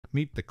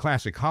meet the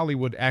classic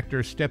Hollywood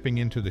actor stepping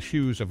into the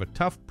shoes of a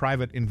tough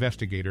private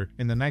investigator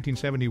in the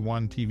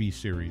 1971 TV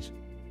series.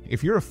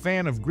 If you're a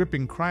fan of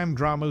gripping crime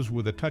dramas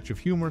with a touch of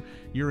humor,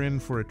 you're in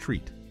for a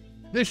treat.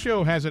 This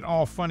show has it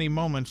all: funny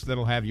moments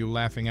that'll have you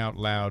laughing out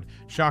loud,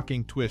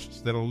 shocking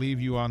twists that'll leave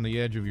you on the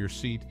edge of your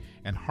seat,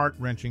 and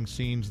heart-wrenching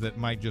scenes that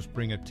might just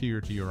bring a tear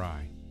to your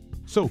eye.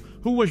 So,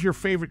 who was your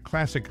favorite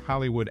classic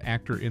Hollywood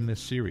actor in this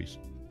series?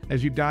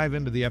 As you dive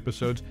into the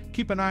episodes,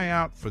 keep an eye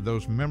out for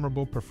those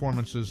memorable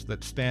performances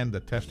that stand the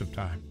test of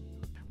time.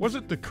 Was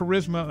it the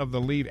charisma of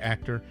the lead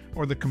actor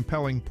or the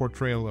compelling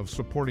portrayal of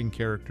supporting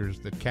characters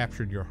that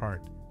captured your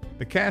heart?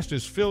 The cast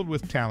is filled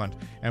with talent,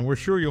 and we're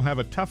sure you'll have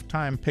a tough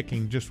time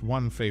picking just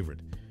one favorite.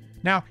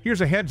 Now,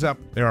 here's a heads up.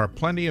 There are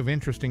plenty of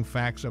interesting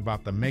facts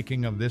about the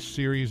making of this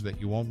series that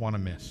you won't want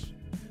to miss.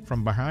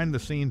 From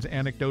behind-the-scenes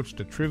anecdotes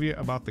to trivia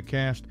about the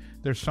cast,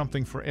 there's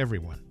something for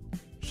everyone.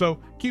 So,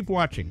 keep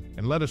watching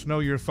and let us know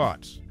your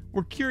thoughts.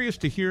 We're curious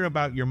to hear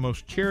about your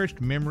most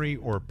cherished memory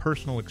or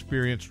personal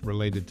experience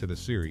related to the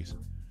series.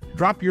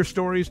 Drop your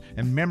stories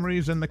and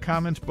memories in the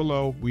comments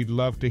below. We'd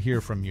love to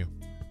hear from you.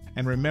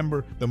 And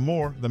remember, the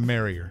more, the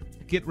merrier.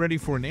 Get ready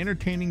for an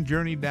entertaining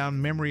journey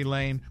down memory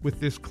lane with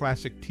this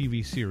classic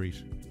TV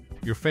series.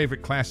 Your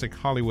favorite classic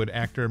Hollywood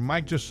actor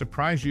might just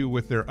surprise you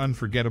with their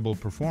unforgettable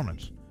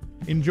performance.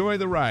 Enjoy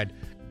the ride.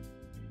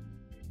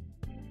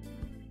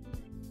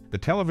 The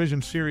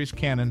television series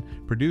Canon,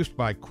 produced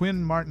by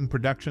Quinn Martin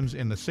Productions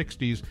in the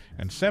 60s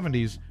and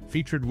 70s,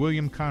 featured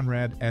William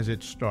Conrad as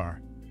its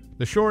star.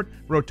 The short,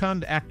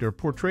 rotund actor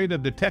portrayed a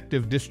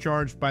detective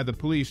discharged by the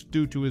police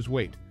due to his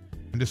weight.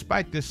 And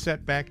despite this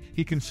setback,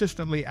 he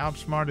consistently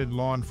outsmarted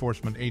law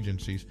enforcement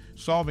agencies,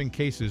 solving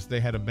cases they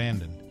had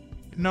abandoned.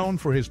 Known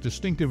for his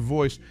distinctive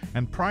voice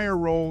and prior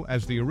role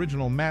as the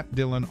original Matt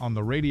Dillon on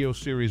the radio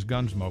series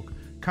Gunsmoke,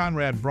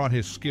 Conrad brought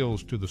his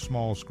skills to the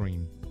small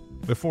screen.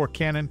 Before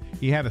Canon,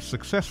 he had a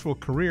successful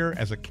career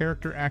as a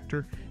character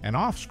actor and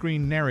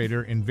off-screen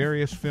narrator in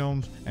various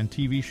films and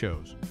TV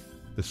shows.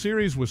 The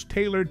series was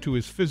tailored to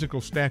his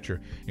physical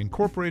stature,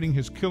 incorporating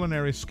his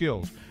culinary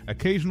skills,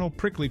 occasional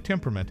prickly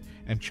temperament,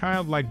 and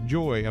childlike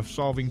joy of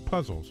solving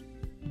puzzles.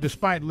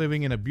 Despite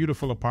living in a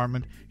beautiful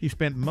apartment, he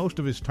spent most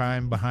of his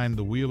time behind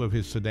the wheel of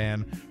his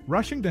sedan,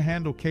 rushing to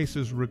handle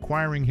cases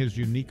requiring his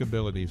unique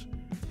abilities.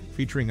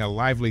 Featuring a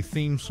lively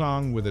theme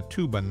song with a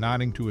tuba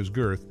nodding to his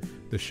girth,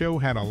 the show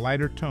had a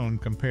lighter tone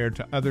compared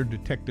to other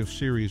detective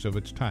series of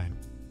its time.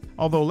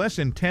 Although less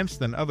intense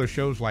than other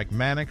shows like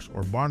Mannix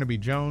or Barnaby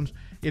Jones,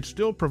 it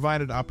still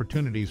provided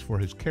opportunities for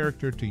his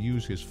character to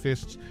use his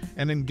fists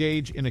and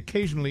engage in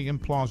occasionally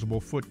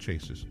implausible foot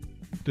chases.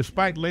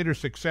 Despite later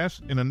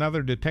success in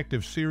another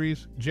detective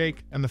series,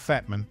 Jake and the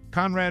Fat Man,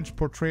 Conrad's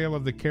portrayal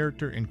of the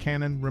character in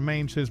Canon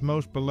remains his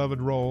most beloved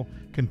role,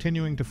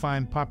 continuing to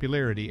find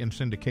popularity in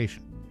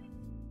syndication.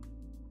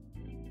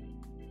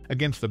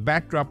 Against the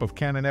backdrop of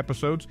Canon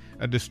episodes,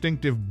 a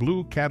distinctive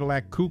blue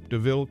Cadillac Coupe de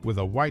Ville with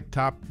a white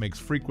top makes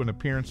frequent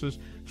appearances,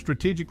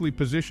 strategically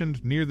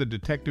positioned near the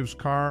detective's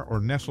car or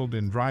nestled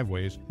in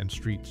driveways and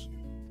streets.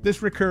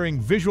 This recurring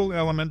visual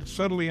element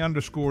subtly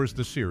underscores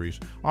the series,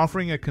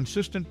 offering a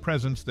consistent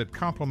presence that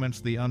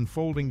complements the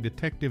unfolding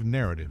detective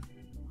narrative.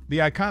 The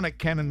iconic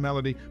Canon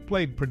melody,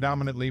 played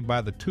predominantly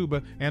by the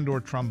tuba and/or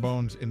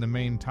trombones in the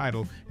main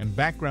title, and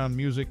background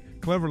music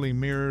cleverly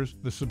mirrors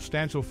the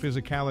substantial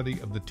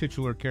physicality of the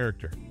titular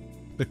character.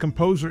 The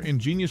composer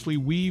ingeniously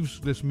weaves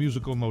this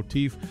musical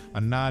motif, a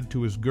nod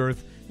to his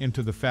girth,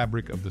 into the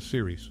fabric of the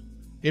series.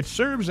 It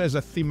serves as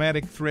a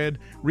thematic thread,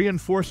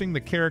 reinforcing the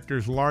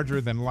character's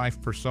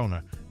larger-than-life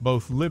persona,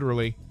 both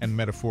literally and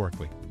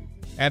metaphorically.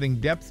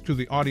 Adding depth to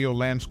the audio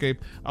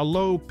landscape, a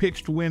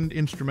low-pitched wind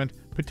instrument,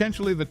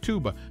 potentially the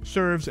tuba,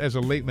 serves as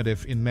a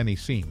leitmotif in many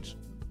scenes.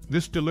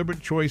 This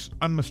deliberate choice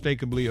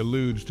unmistakably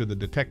alludes to the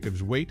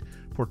detective's weight,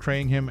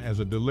 portraying him as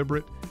a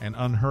deliberate and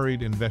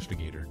unhurried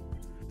investigator.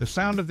 The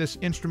sound of this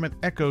instrument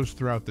echoes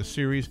throughout the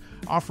series,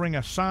 offering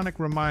a sonic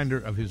reminder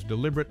of his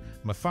deliberate,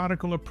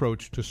 methodical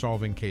approach to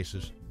solving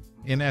cases.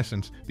 In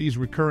essence, these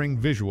recurring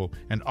visual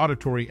and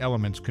auditory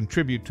elements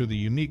contribute to the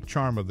unique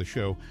charm of the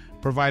show,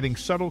 providing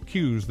subtle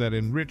cues that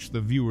enrich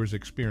the viewer's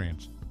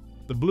experience.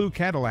 The blue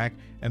Cadillac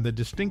and the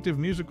distinctive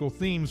musical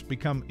themes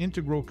become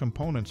integral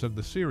components of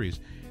the series,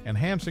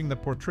 enhancing the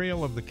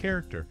portrayal of the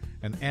character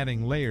and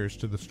adding layers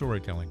to the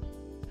storytelling.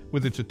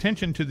 With its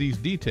attention to these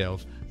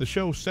details, the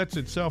show sets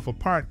itself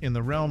apart in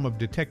the realm of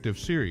detective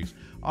series,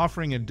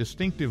 offering a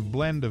distinctive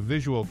blend of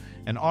visual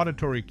and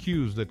auditory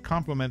cues that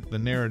complement the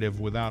narrative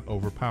without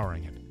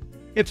overpowering it.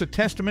 It's a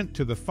testament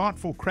to the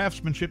thoughtful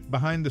craftsmanship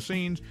behind the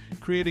scenes,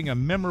 creating a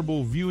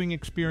memorable viewing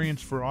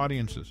experience for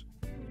audiences.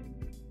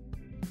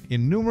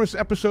 In numerous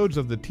episodes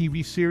of the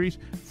TV series,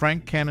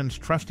 Frank Cannon's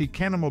trusty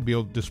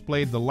Cannonmobile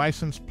displayed the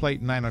license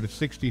plate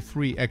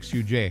 963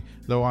 XUJ,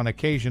 though on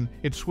occasion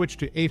it switched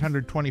to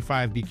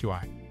 825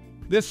 DQI.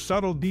 This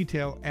subtle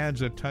detail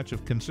adds a touch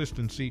of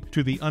consistency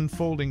to the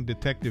unfolding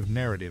detective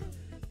narrative.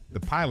 The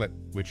pilot,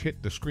 which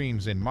hit the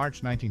screens in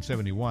March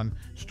 1971,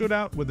 stood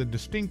out with a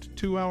distinct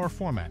 2-hour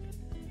format.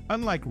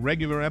 Unlike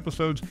regular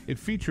episodes, it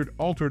featured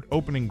altered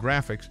opening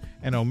graphics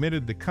and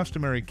omitted the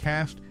customary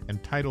cast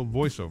and title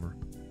voiceover.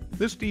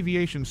 This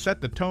deviation set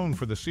the tone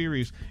for the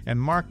series and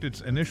marked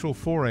its initial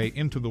foray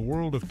into the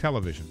world of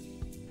television.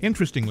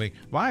 Interestingly,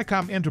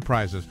 Viacom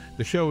Enterprises,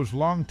 the show's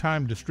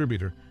longtime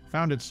distributor,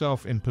 found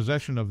itself in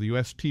possession of the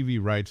U.S.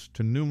 TV rights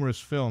to numerous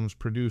films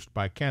produced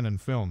by Cannon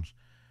Films.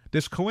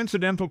 This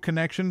coincidental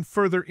connection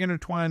further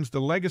intertwines the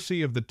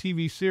legacy of the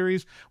TV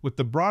series with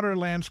the broader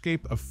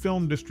landscape of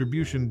film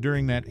distribution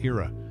during that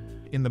era.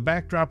 In the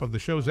backdrop of the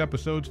show's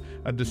episodes,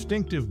 a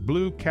distinctive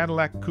blue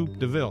Cadillac Coupe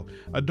de Ville,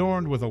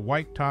 adorned with a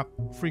white top,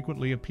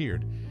 frequently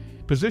appeared.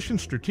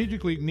 Positioned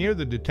strategically near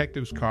the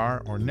detective's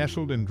car or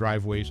nestled in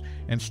driveways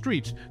and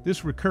streets,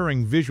 this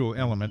recurring visual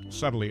element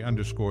subtly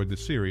underscored the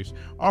series,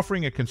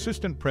 offering a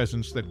consistent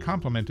presence that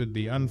complemented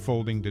the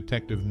unfolding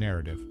detective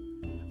narrative.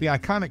 The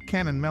iconic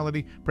Cannon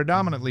melody,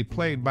 predominantly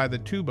played by the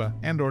tuba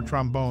and/or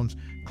trombones,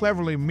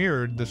 cleverly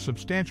mirrored the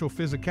substantial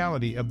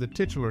physicality of the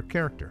titular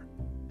character.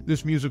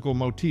 This musical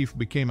motif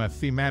became a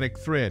thematic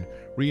thread,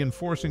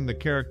 reinforcing the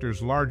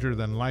character's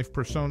larger-than-life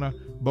persona,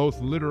 both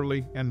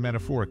literally and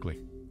metaphorically.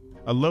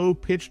 A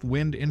low-pitched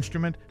wind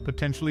instrument,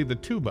 potentially the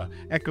tuba,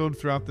 echoed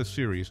throughout the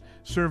series,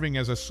 serving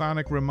as a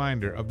sonic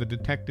reminder of the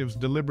detective's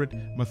deliberate,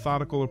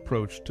 methodical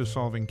approach to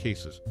solving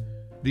cases.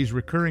 These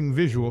recurring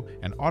visual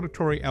and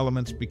auditory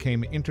elements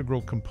became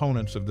integral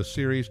components of the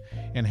series,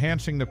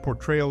 enhancing the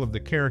portrayal of the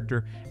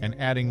character and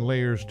adding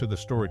layers to the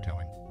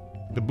storytelling.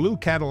 The blue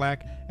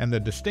Cadillac and the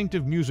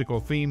distinctive musical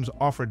themes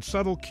offered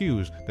subtle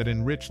cues that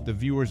enriched the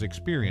viewer's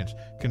experience,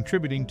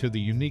 contributing to the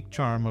unique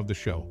charm of the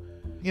show.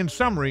 In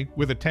summary,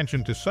 with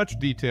attention to such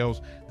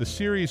details, the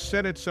series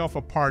set itself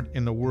apart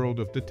in the world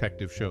of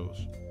detective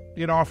shows.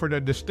 It offered a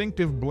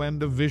distinctive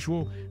blend of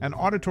visual and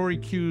auditory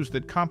cues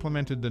that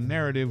complemented the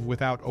narrative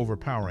without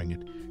overpowering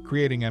it,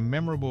 creating a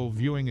memorable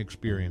viewing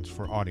experience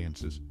for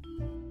audiences.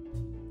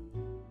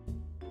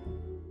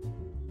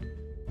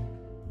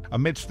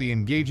 Amidst the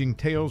engaging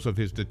tales of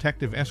his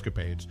detective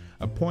escapades,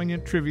 a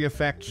poignant trivia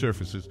fact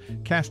surfaces,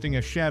 casting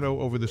a shadow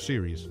over the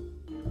series.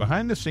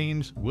 Behind the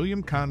scenes,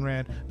 William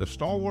Conrad, the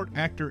stalwart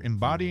actor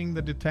embodying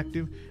the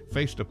detective,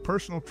 faced a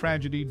personal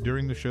tragedy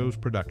during the show's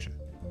production.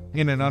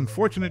 In an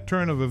unfortunate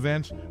turn of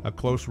events, a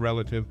close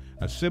relative,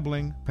 a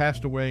sibling,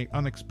 passed away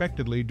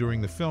unexpectedly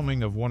during the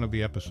filming of one of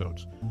the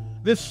episodes.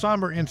 This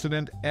somber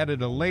incident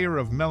added a layer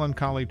of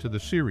melancholy to the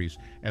series,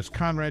 as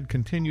Conrad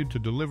continued to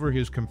deliver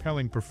his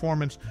compelling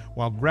performance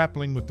while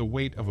grappling with the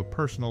weight of a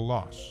personal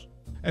loss.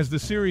 As the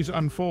series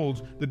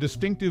unfolds, the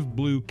distinctive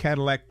blue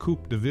Cadillac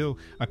Coupe de Ville,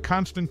 a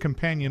constant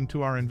companion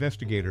to our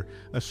investigator,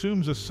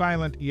 assumes a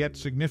silent yet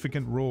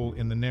significant role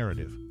in the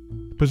narrative.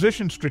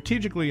 Positioned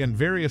strategically in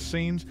various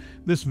scenes,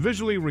 this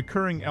visually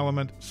recurring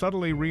element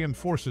subtly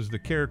reinforces the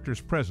character's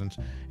presence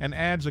and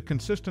adds a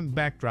consistent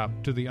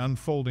backdrop to the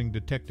unfolding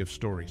detective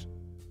stories.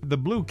 The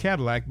blue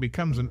Cadillac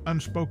becomes an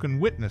unspoken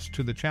witness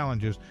to the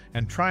challenges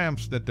and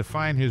triumphs that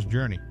define his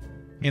journey.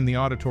 In the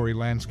auditory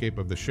landscape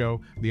of the show,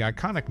 the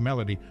iconic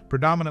melody,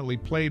 predominantly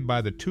played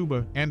by the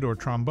tuba and/or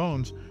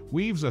trombones,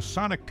 weaves a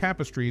sonic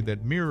tapestry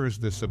that mirrors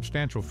the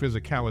substantial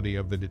physicality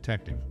of the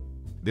detective.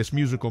 This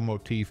musical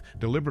motif,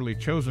 deliberately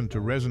chosen to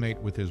resonate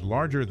with his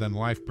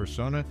larger-than-life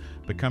persona,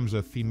 becomes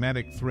a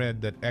thematic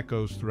thread that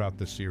echoes throughout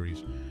the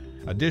series.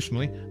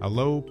 Additionally, a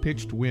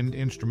low-pitched wind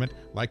instrument,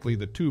 likely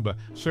the tuba,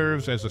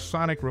 serves as a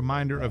sonic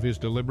reminder of his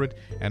deliberate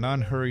and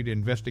unhurried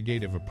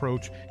investigative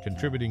approach,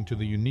 contributing to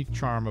the unique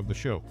charm of the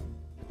show.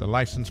 The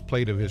license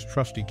plate of his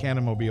trusty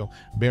Cannonmobile,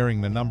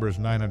 bearing the numbers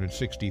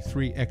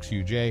 963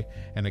 XUJ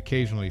and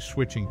occasionally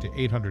switching to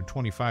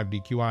 825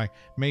 DQI,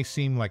 may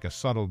seem like a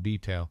subtle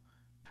detail.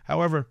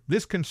 However,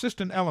 this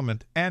consistent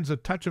element adds a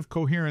touch of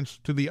coherence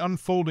to the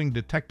unfolding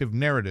detective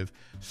narrative,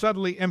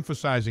 subtly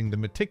emphasizing the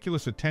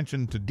meticulous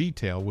attention to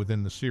detail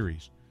within the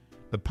series.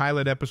 The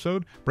pilot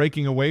episode,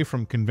 breaking away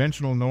from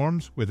conventional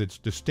norms with its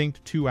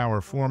distinct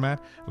 2-hour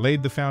format,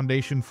 laid the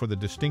foundation for the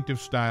distinctive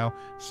style,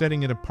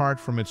 setting it apart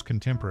from its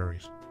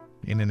contemporaries.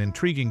 In an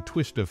intriguing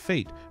twist of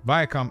fate,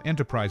 Viacom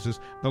Enterprises,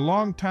 the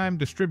longtime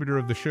distributor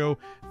of the show,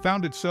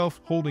 found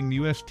itself holding the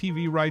U.S.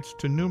 TV rights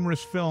to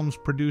numerous films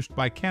produced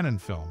by Cannon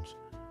Films.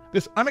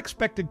 This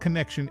unexpected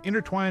connection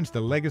intertwines the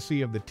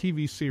legacy of the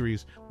TV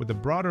series with the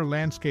broader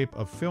landscape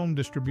of film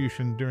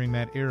distribution during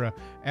that era,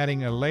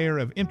 adding a layer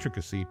of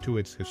intricacy to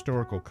its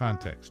historical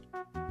context.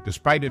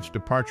 Despite its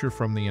departure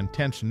from the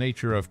intense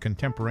nature of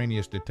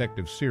contemporaneous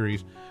detective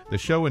series, the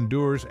show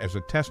endures as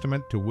a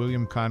testament to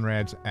William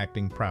Conrad's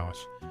acting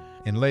prowess.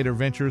 In later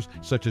ventures,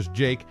 such as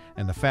Jake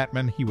and The Fat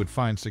Man, he would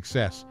find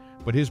success,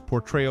 but his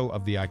portrayal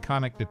of the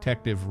iconic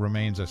detective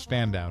remains a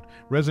standout,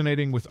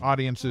 resonating with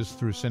audiences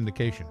through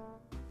syndication.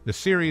 The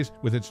series,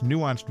 with its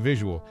nuanced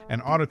visual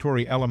and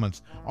auditory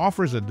elements,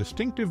 offers a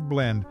distinctive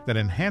blend that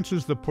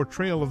enhances the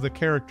portrayal of the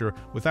character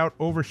without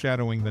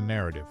overshadowing the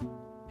narrative.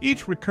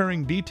 Each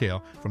recurring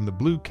detail, from the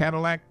blue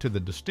Cadillac to the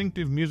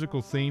distinctive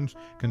musical themes,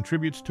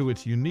 contributes to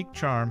its unique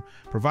charm,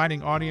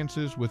 providing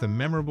audiences with a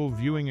memorable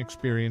viewing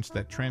experience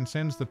that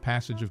transcends the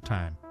passage of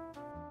time.